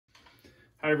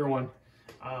Hi everyone.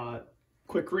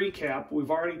 Quick recap. We've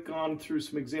already gone through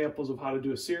some examples of how to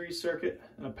do a series circuit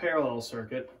and a parallel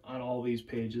circuit on all these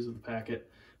pages of the packet.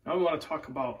 Now we want to talk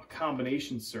about a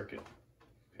combination circuit.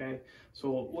 Okay,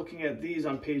 so looking at these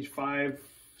on page 5,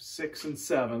 6, and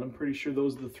 7, I'm pretty sure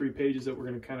those are the 3 pages that we're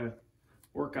going to kind of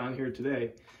work on here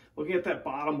today. Looking at that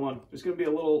bottom one, there's going to be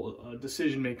a little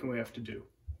decision making we have to do.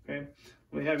 Okay,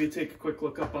 let me have you take a quick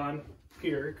look up on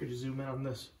here. Could you zoom in on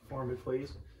this for me,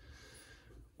 please?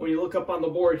 When you look up on the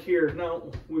board here, now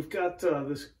we've got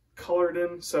this colored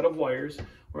in set of wires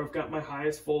where I've got my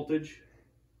highest voltage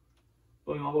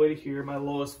going all the way to here, my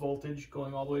lowest voltage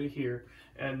going all the way to here,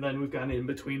 and then we've got an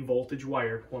in-between voltage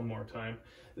wire one more time.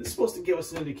 This is supposed to give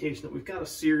us an indication that we've got a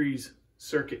series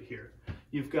circuit here.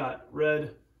 You've got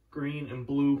red, green, and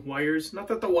blue wires. Not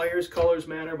that the wires' colors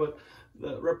matter, but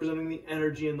representing the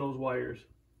energy in those wires.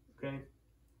 Okay.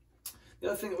 The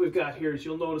other thing that we've got here is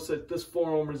you'll notice that this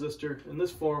 4 ohm resistor and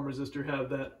this 4 ohm resistor have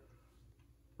that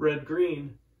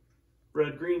red-green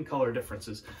color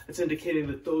differences. It's indicating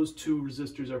that those two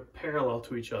resistors are parallel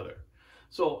to each other.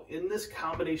 So in this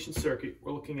combination circuit,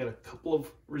 we're looking at a couple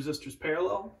of resistors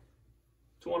parallel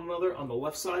to one another on the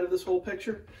left side of this whole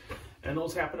picture, and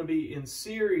those happen to be in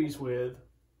series with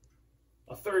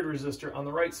a third resistor on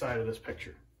the right side of this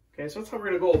picture. Okay, so that's how we're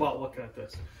going to go about looking at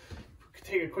this.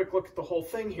 Take a quick look at the whole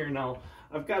thing here now.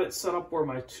 I've got it set up where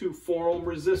my 2 4 ohm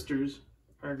resistors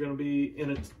are going to be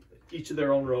in each of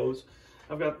their own rows.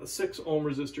 I've got the 6 ohm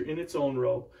resistor in its own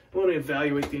row. I want to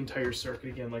evaluate the entire circuit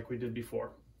again like we did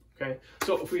before. Okay,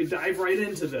 so if we dive right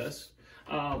into this,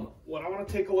 what I want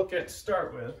to take a look at to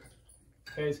start with,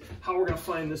 okay, is how we're going to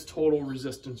find this total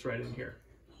resistance right in here.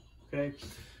 Okay,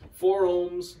 4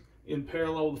 ohms in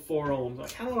parallel with 4 ohms. I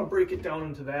kind of want to break it down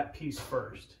into that piece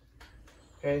first.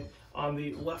 Okay, on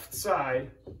the left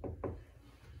side,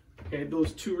 okay,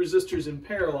 those 2 resistors in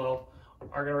parallel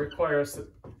are going to require us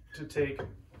to take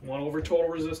 1 over total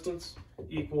resistance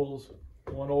equals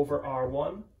 1 over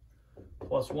R1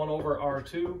 plus 1 over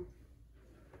R2.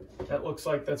 That looks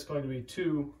like that's going to be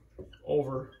 2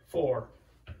 over 4.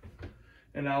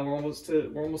 And now we're almost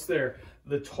there.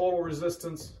 The total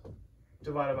resistance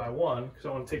divided by 1, because I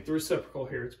want to take the reciprocal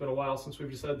here. It's been a while since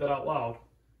we've said that out loud.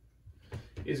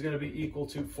 Is going to be equal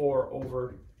to 4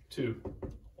 over 2,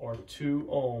 or 2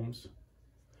 ohms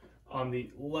on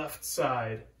the left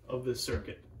side of this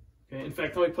circuit. Okay? In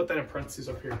fact, let me put that in parentheses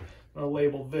up here. I'm going to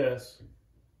label this.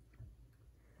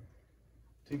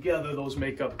 Together, those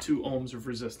make up 2 ohms of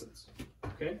resistance.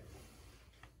 Okay?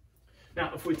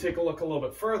 Now, if we take a look a little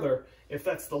bit further, if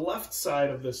that's the left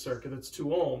side of this circuit, that's 2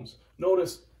 ohms,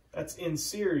 notice that's in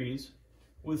series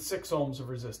with 6 ohms of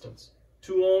resistance.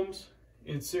 2 ohms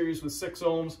in series with 6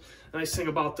 ohms. The nice thing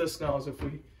about this now is if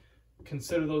we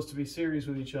consider those to be series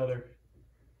with each other,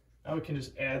 now we can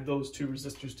just add those 2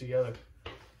 resistors together.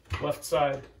 Left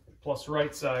side plus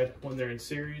right side, when they're in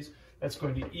series, that's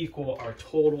going to equal our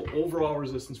total overall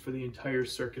resistance for the entire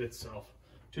circuit itself.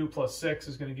 2 plus 6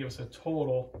 is going to give us a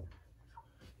total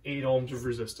 8 ohms of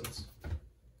resistance.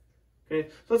 Okay,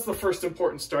 so that's the first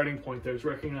important starting point there, is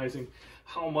recognizing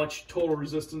how much total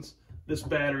resistance this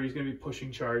battery is going to be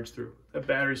pushing charge through. That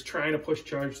battery is trying to push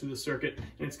charge through the circuit,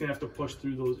 and it's going to have to push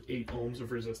through those 8 ohms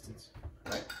of resistance.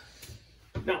 All right.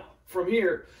 Now, from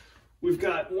here, we've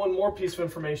got one more piece of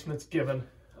information that's given.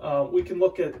 We can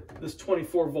look at this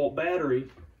 24-volt battery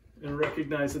and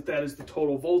recognize that that is the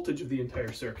total voltage of the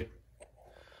entire circuit.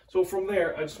 So from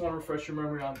there, I just want to refresh your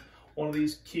memory on one of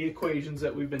these key equations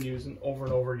that we've been using over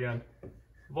and over again.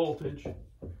 Voltage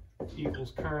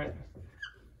equals current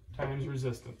times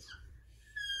resistance.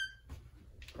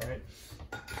 All right.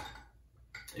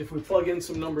 If we plug in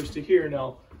some numbers to here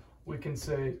now, we can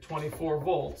say 24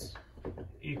 volts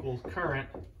equals current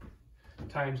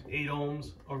times 8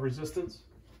 ohms of resistance.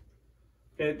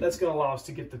 Okay, that's going to allow us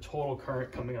to get the total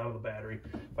current coming out of the battery.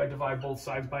 If I divide both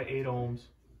sides by 8 ohms,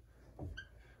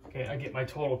 okay, I get my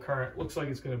total current. Looks like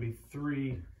it's going to be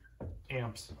 3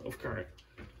 amps of current.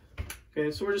 Okay,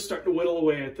 so we're just starting to whittle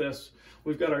away at this.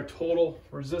 We've got our total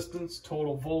resistance,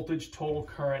 total voltage, total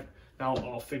current now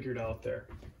all figured out there.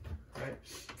 All right.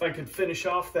 If I can finish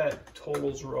off that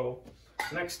totals row,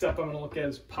 the next step I'm going to look at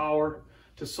is power.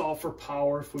 To solve for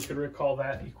power, if we could recall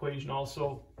that equation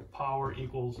also, power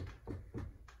equals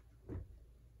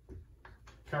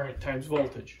current times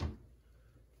voltage.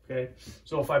 Okay,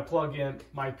 so if I plug in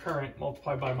my current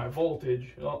multiplied by my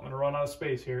voltage, oh, I'm going to run out of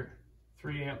space here,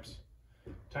 3 amps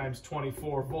times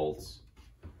 24 volts.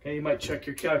 Okay, you might check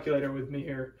your calculator with me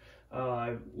here.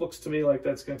 Looks to me like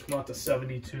that's going to come out to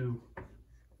 72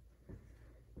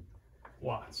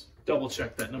 watts. Double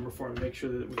check that number for me, make sure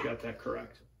that we got that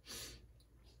correct.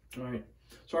 All right,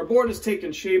 So our board is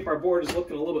taking shape. Our board is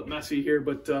looking a little bit messy here,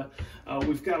 but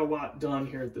we've got a lot done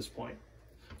here at this point.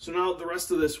 So now the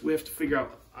rest of this, we have to figure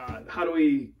out how do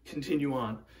we continue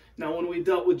on. Now, when we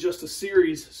dealt with just a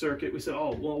series circuit, we said,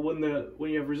 oh, well,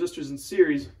 when you have resistors in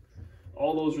series,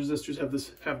 all those resistors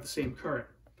have the same current.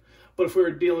 But if we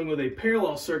were dealing with a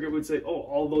parallel circuit, we'd say, oh,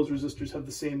 all those resistors have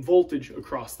the same voltage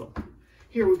across them.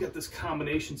 Here we've got this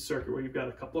combination circuit where you've got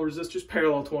a couple of resistors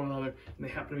parallel to one another, and they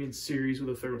happen to be in series with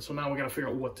a third one. So now we got to figure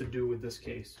out what to do with this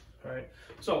case. All right.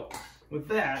 So with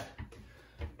that,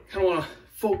 I kind of want to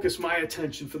focus my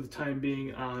attention for the time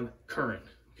being on current.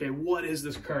 Okay, what is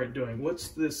this current doing? What's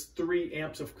this 3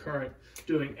 amps of current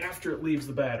doing after it leaves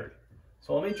the battery?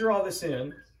 So let me draw this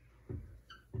in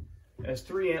as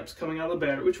 3 amps coming out of the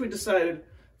battery, which we decided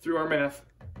through our math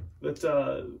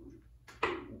that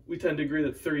we tend to agree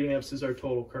that 3 amps is our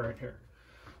total current here.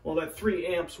 Well, that 3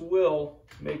 amps will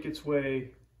make its way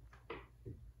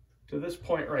to this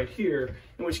point right here,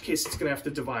 in which case it's going to have to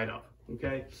divide up.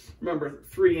 Okay, remember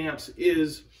 3 amps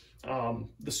is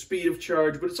the speed of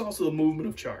charge, but it's also the movement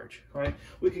of charge, right?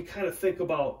 We can kind of think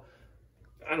about,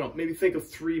 I don't know, maybe think of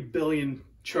 3 billion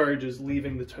charges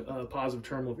leaving the positive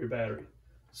terminal of your battery.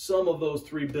 Some of those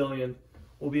 3 billion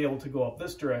will be able to go up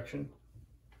this direction.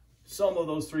 Some of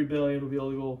those 3 billion will be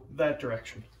able to go that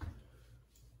direction.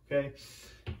 Okay?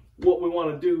 What we want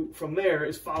to do from there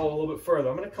is follow a little bit further.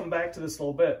 I'm going to come back to this a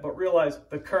little bit, but realize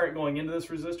the current going into this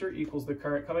resistor equals the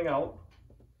current coming out,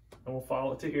 and we'll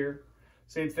follow it to here.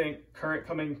 Same thing, current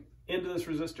coming into this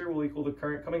resistor will equal the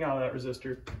current coming out of that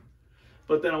resistor.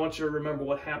 But then I want you to remember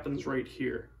what happens right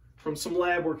here. From some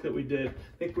lab work that we did,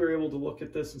 I think we were able to look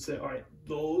at this and say, all right,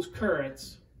 those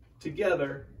currents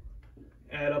together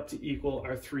add up to equal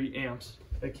our 3 amps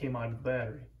that came out of the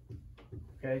battery.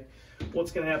 Okay?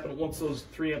 What's going to happen once those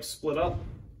 3 amps split up?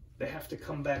 They have to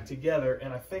come back together,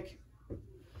 and I think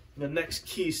the next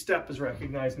key step is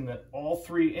recognizing that all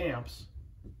 3 amps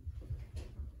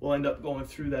will end up going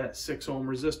through that 6 ohm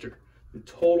resistor. The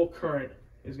total current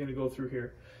is going to go through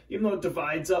here. Even though it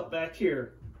divides up back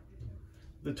here,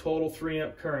 the total 3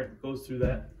 amp current goes through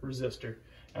that resistor.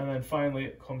 And then finally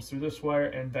it comes through this wire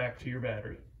and back to your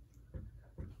battery.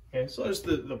 Okay, so there's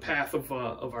the path of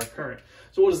our current.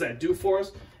 So what does that do for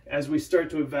us? As we start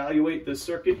to evaluate this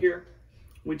circuit here,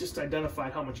 we just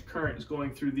identified how much current is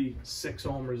going through the 6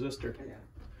 ohm resistor.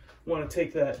 We want to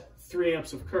take that 3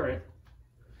 amps of current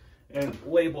and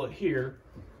label it here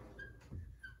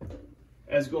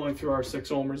as going through our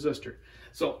 6 ohm resistor.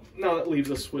 So now that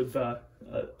leaves us with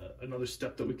another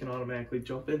step that we can automatically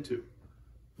jump into.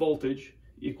 Voltage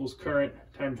equals current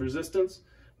times resistance.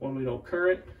 When we know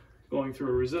current going through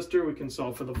a resistor, we can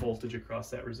solve for the voltage across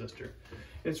that resistor.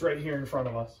 It's right here in front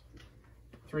of us.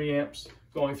 3 amps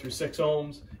going through 6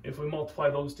 ohms. If we multiply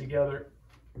those together,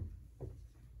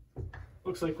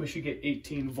 looks like we should get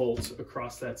 18 volts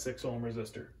across that 6 ohm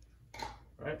resistor.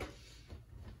 Right?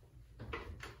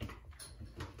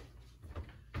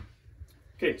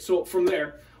 Okay, so from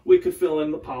there, we could fill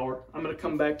in the power. I'm going to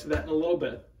come back to that in a little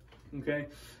bit. Okay,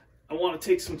 I want to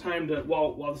take some time to,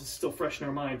 while this is still fresh in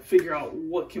our mind, figure out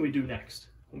what can we do next.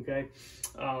 Okay,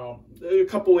 there are a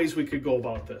couple ways we could go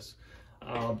about this.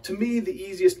 To me, the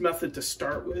easiest method to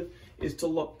start with is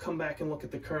to come back and look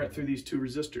at the current through these 2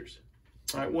 resistors.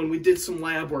 All right, when we did some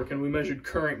lab work and we measured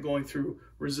current going through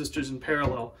resistors in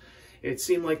parallel, it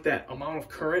seemed like that amount of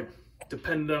current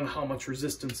depended on how much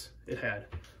resistance it had.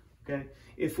 Okay,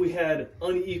 if we had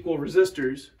unequal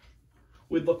resistors,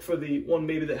 we'd look for the one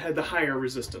maybe that had the higher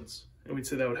resistance, and we'd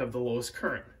say that would have the lowest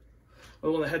current. Or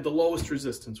the one that had the lowest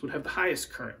resistance would have the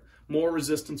highest current. More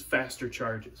resistance, faster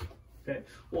charges. Okay,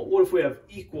 well, what if we have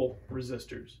equal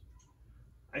resistors?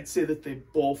 I'd say that they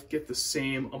both get the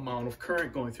same amount of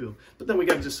current going through them. But then we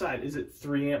got to decide, is it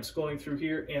 3 amps going through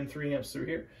here and 3 amps through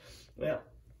here? Well,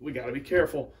 we got to be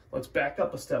careful. Let's back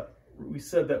up a step. We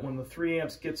said that when the 3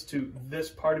 amps gets to this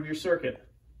part of your circuit,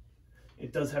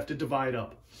 it does have to divide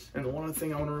up. And the one other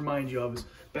thing I want to remind you of is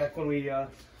back when we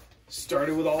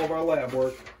started with all of our lab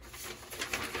work,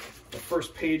 the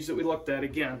first page that we looked at,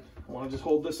 again, I want to just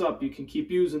hold this up. You can keep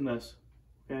using this,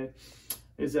 okay,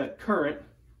 is that current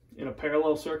in a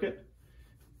parallel circuit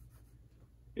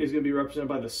is going to be represented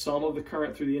by the sum of the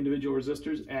current through the individual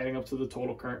resistors adding up to the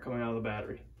total current coming out of the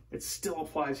battery. It still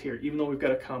applies here, even though we've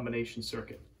got a combination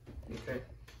circuit. Okay,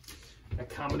 a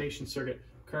combination circuit,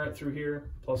 current through here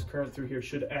plus current through here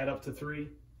should add up to 3.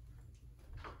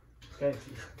 Okay,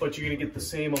 but you're going to get the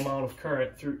same amount of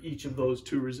current through each of those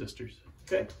 2 resistors.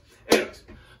 Okay, anyways,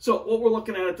 so what we're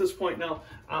looking at this point now,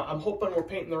 I'm hoping we're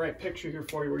painting the right picture here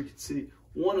for you where you can see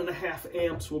 1.5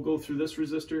 amps will go through this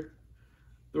resistor.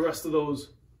 The rest of those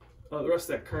the rest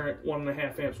of that current,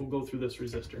 1.5 amps, will go through this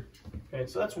resistor. Okay,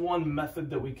 so that's one method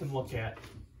that we can look at.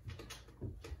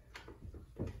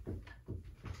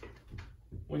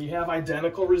 When you have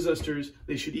identical resistors,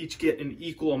 they should each get an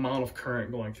equal amount of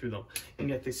current going through them, and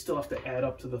yet they still have to add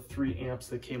up to the 3 amps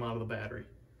that came out of the battery.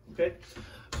 Okay,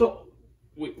 so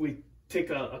we take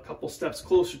a couple steps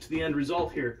closer to the end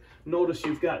result here. Notice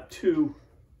you've got 2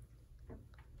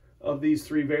 of these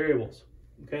 3 variables.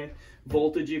 Okay,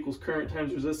 voltage equals current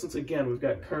times resistance. Again, we've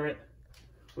got current,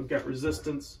 we've got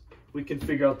resistance. We can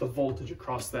figure out the voltage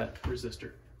across that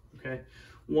resistor. Okay,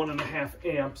 1.5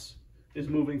 amps is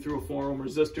moving through a 4 ohm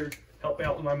resistor. Help me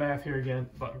out with my math here again,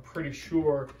 but I'm pretty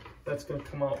sure that's going to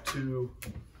come out to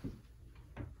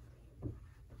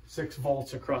 6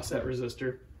 volts across that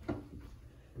resistor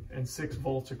and 6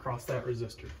 volts across that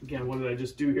resistor. Again, what did I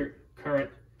just do here?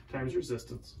 Current times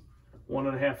resistance.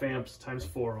 1.5 amps times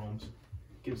 4 ohms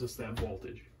gives us that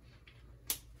voltage.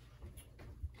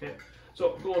 Okay,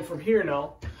 so going from here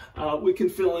now, we can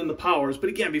fill in the powers. But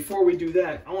again, before we do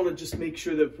that, I want to just make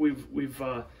sure that we've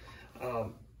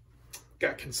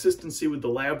got consistency with the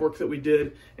lab work that we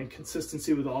did and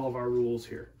consistency with all of our rules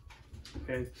here.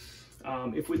 Okay,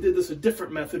 if we did this a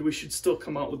different method, we should still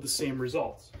come out with the same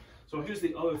results. So here's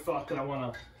the other thought that I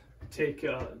want to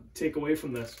take away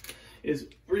from this. Is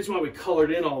the reason why we colored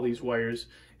in all these wires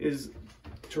is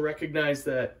to recognize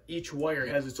that each wire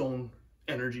has its own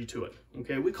energy to it.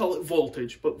 Okay, we call it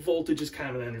voltage, but voltage is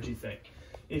kind of an energy thing.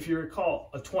 If you recall,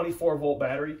 a 24 volt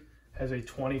battery has a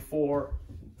 24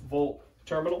 volt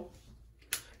terminal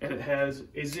and it has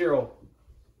a 0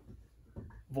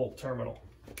 volt terminal.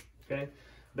 Okay,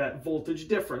 that voltage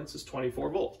difference is 24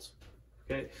 volts.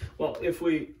 Okay, well, if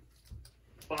we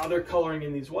bother coloring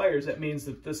in these wires, that means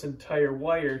that this entire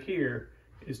wire here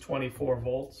is 24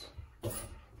 volts,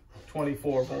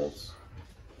 24 volts,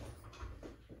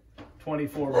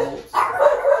 24 volts,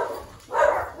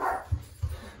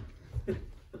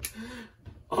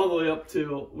 all the way up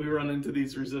to we run into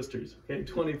these resistors. Okay,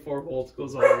 24 volts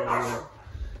goes all the way there.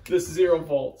 This 0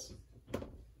 volts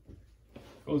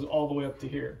goes all the way up to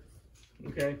here.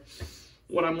 Okay,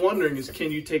 what I'm wondering is,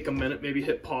 can you take a minute, maybe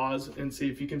hit pause and see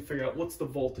if you can figure out what's the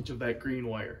voltage of that green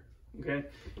wire? Okay,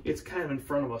 it's kind of in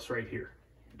front of us right here.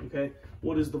 Okay,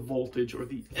 what is the voltage or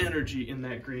the energy in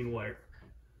that green wire?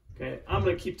 Okay, I'm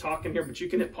going to keep talking here, but you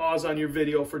can hit pause on your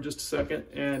video for just a second,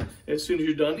 and as soon as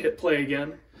you're done, hit play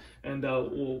again, and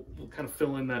we'll kind of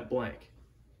fill in that blank.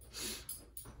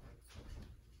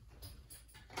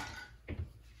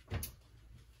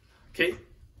 Okay,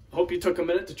 I hope you took a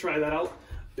minute to try that out.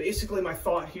 Basically, my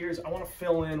thought here is I want to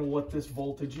fill in what this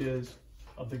voltage is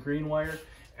of the green wire.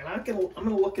 And I'm going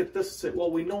to look at this and say, well,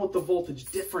 we know what the voltage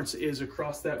difference is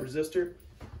across that resistor.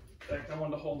 In fact, I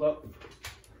want to hold up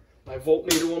my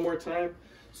voltmeter one more time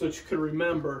so that you can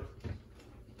remember.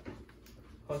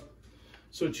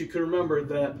 So that you can remember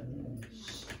that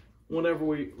whenever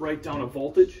we write down a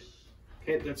voltage,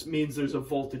 okay, that means there's a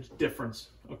voltage difference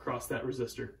across that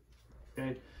resistor.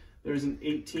 Okay, there's an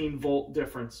 18 volt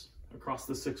difference across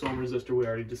the 6 ohm resistor we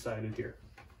already decided here.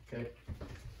 Okay.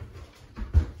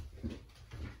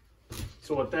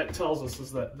 So what that tells us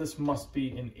is that this must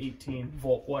be an 18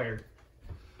 volt wire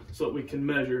so that we can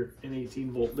measure an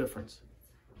 18 volt difference.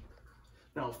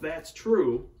 Now, if that's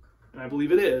true, and I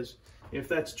believe it is, if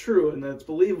that's true and that's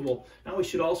believable, now we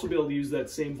should also be able to use that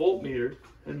same voltmeter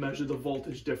and measure the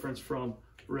voltage difference from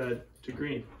red to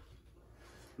green.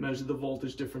 Measure the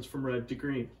voltage difference from red to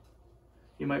green.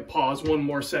 You might pause one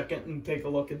more second and take a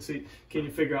look and see, can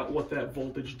you figure out what that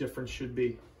voltage difference should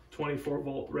be? 24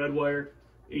 volt red wire,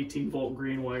 18 volt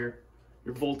green wire.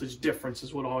 Your voltage difference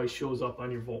is what always shows up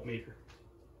on your voltmeter.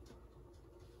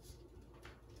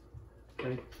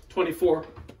 Okay, 24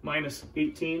 minus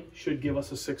 18 should give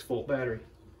us a 6 volt battery.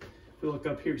 If we look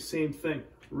up here, same thing.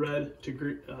 Red to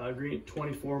green,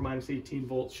 24 minus 18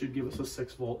 volts should give us a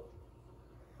 6 volt.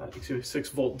 6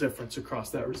 volt difference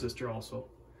across that resistor also.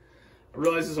 I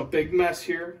realize it's a big mess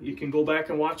here. You can go back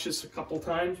and watch this a couple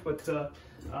times, but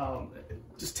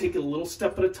just take it a little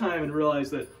step at a time and realize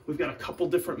that we've got a couple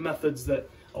different methods that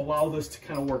allow this to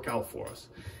kind of work out for us.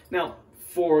 Now,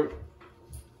 for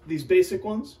these basic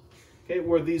ones, okay,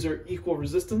 where these are equal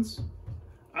resistance,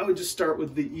 I would just start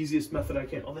with the easiest method I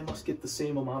can. Oh, they must get the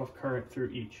same amount of current through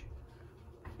each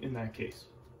in that case.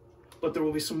 But there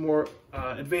will be some more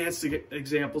advanced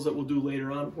examples that we'll do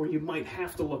later on where you might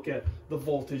have to look at the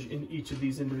voltage in each of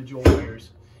these individual wires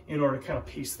in order to kind of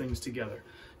piece things together.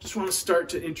 Just want to start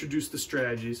to introduce the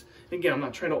strategies. Again, I'm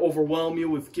not trying to overwhelm you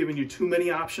with giving you too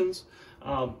many options.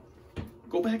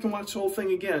 Go back and watch the whole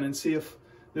thing again and see if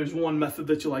there's one method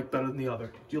that you like better than the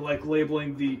other. Do you like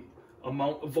labeling the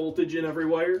amount of voltage in every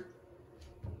wire?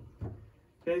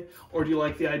 Okay? Or do you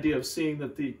like the idea of seeing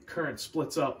that the current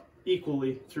splits up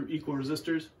equally through equal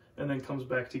resistors and then comes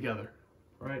back together?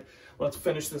 All right, let's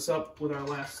finish this up with our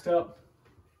last step.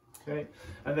 Okay,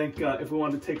 I think if we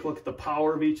want to take a look at the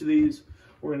power of each of these,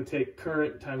 we're going to take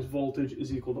current times voltage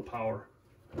is equal to power.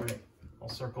 All right, I'll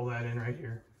circle that in right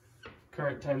here.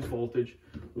 Current times voltage,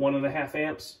 1.5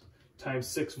 amps times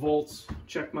 6 volts.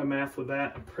 Check my math with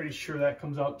that. I'm pretty sure that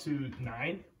comes out to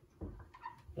 9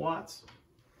 watts.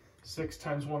 6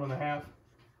 times 1.5,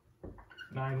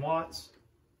 9 watts.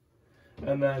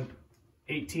 And then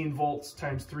 18 volts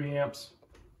times 3 amps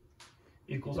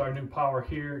equals our new power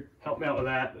here. Help me out with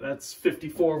that. That's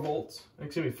 54 volts.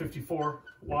 Excuse me, 54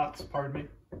 watts, pardon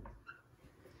me.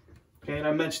 Okay, and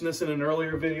I mentioned this in an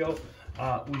earlier video.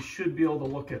 We should be able to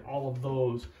look at all of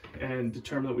those and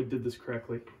determine that we did this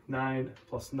correctly. 9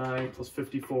 plus 9 plus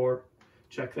 54.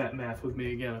 Check that math with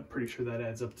me again. I'm pretty sure that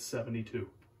adds up to 72.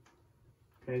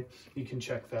 Okay, you can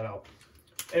check that out.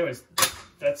 Anyways,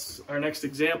 that's our next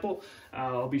example.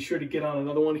 I'll be sure to get on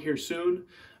another one here soon.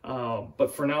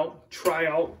 But for now, try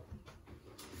out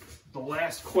the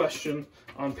last question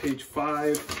on page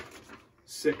 5,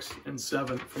 6, and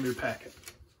 7 from your packet.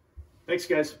 Thanks,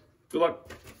 guys. Good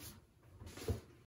luck.